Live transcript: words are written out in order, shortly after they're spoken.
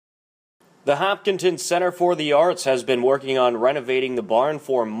The Hopkinton Center for the Arts has been working on renovating the barn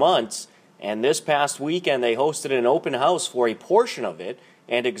for months, and this past weekend they hosted an open house for a portion of it,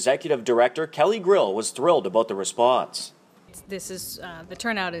 and Executive Director Kelly Grill was thrilled about the response. The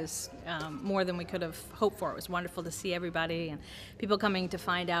turnout is more than we could have hoped for. It was wonderful to see everybody and people coming to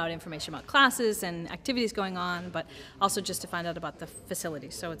find out information about classes and activities going on, but also just to find out about the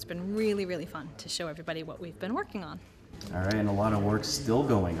facility. So it's been really, really fun to show everybody what we've been working on. All right, and a lot of work still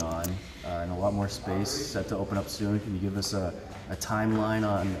going on, and a lot more space set to open up soon. Can you give us a timeline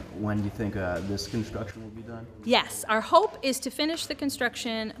on when you think this construction will be done? Yes, our hope is to finish the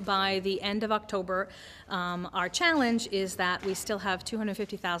construction by the end of October. Our challenge is that we still have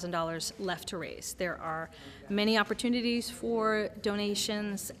 $250,000 left to raise. There are many opportunities for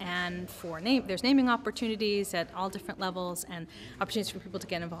donations and there's naming opportunities at all different levels and opportunities for people to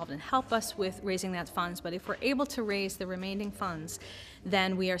get involved and help us with raising that funds. But if we're able to raise the remaining funds,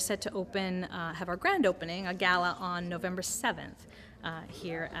 then we are set to open, have our grand opening, a gala on November 7th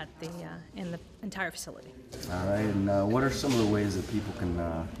here at in the entire facility. All right, and what are some of the ways that people can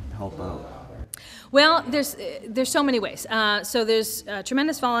help out? Well, there's so many ways. So there's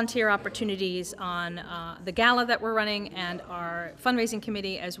tremendous volunteer opportunities on the gala that we're running and our fundraising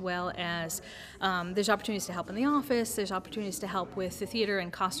committee, as well as there's opportunities to help in the office. There's opportunities to help with the theater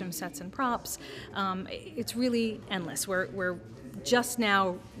and costume sets and props. It's really endless. We're just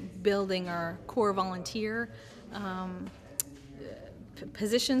now building our core volunteer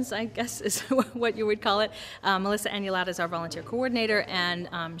positions, I guess is what you would call it. Melissa Anulata is our volunteer coordinator, and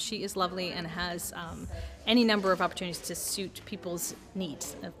she is lovely and has any number of opportunities to suit people's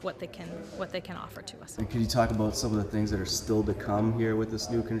needs of what they can offer to us. And can you talk about some of the things that are still to come here with this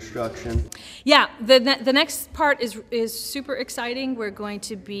new construction? Yeah, the next part is super exciting. We're going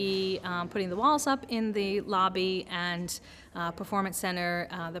to be putting the walls up in the lobby and performance center.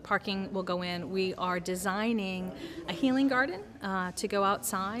 The parking will go in. We are designing a healing garden to go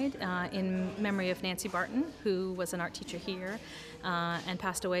outside in memory of Nancy Barton, who was an art teacher here and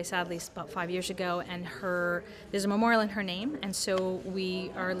passed away sadly about 5 years ago, and there's a memorial in her name, and so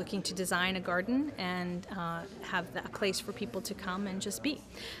we are looking to design a garden and have a place for people to come and just be.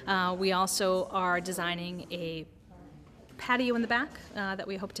 We also are designing a patio in the back that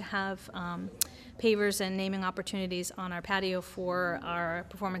we hope to have pavers and naming opportunities on our patio for our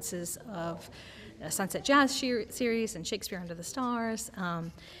performances of Sunset Jazz series and Shakespeare Under the Stars.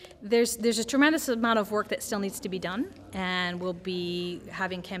 There's a tremendous amount of work that still needs to be done, and we'll be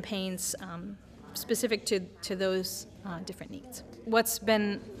having campaigns specific to those different needs. What's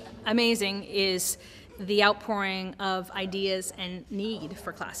been amazing is the outpouring of ideas and need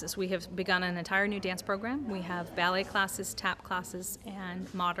for classes. We have begun an entire new dance program. We have ballet classes, tap classes,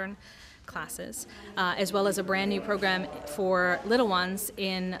 and modern classes, as well as a brand new program for little ones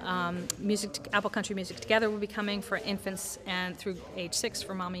in Apple Country Music Together will be coming for infants and through age 6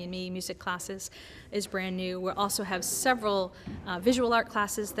 for Mommy and Me. Music classes is brand new. We'll also have several visual art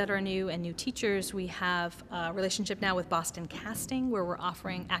classes that are new and new teachers. We have a relationship now with Boston Casting, where we're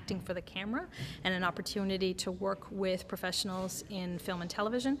offering acting for the camera and an opportunity to work with professionals in film and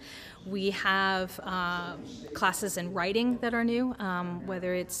television. We have classes in writing that are new,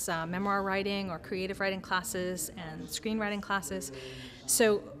 whether it's memoir writing or creative writing classes and screenwriting classes.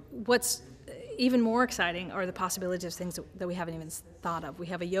 So what's even more exciting are the possibilities of things that we haven't even thought of. We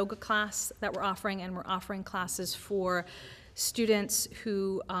have a yoga class that we're offering, and we're offering classes for students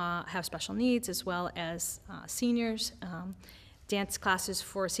who have special needs, as well as seniors, dance classes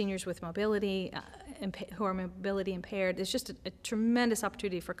for seniors with mobility, who are mobility impaired. There's just a tremendous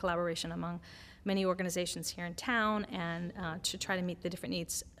opportunity for collaboration among many organizations here in town and to try to meet the different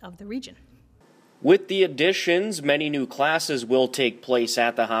needs of the region. With the additions, many new classes will take place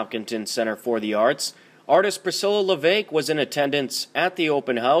at the Hopkinton Center for the Arts. Artist Priscilla LeVake was in attendance at the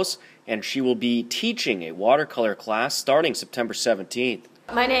open house, and she will be teaching a watercolor class starting September 17th.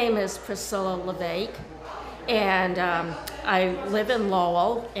 My name is Priscilla LeVake, and I live in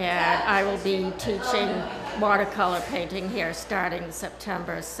Lowell, and I will be teaching watercolor painting here starting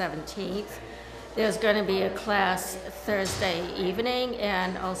September 17th. There's going to be a class Thursday evening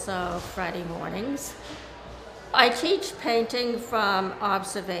and also Friday mornings. I teach painting from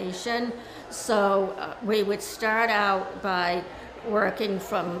observation, so we would start out by working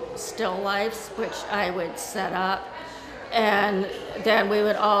from still lifes, which I would set up, and then we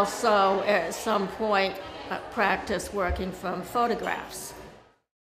would also at some point practice working from photographs.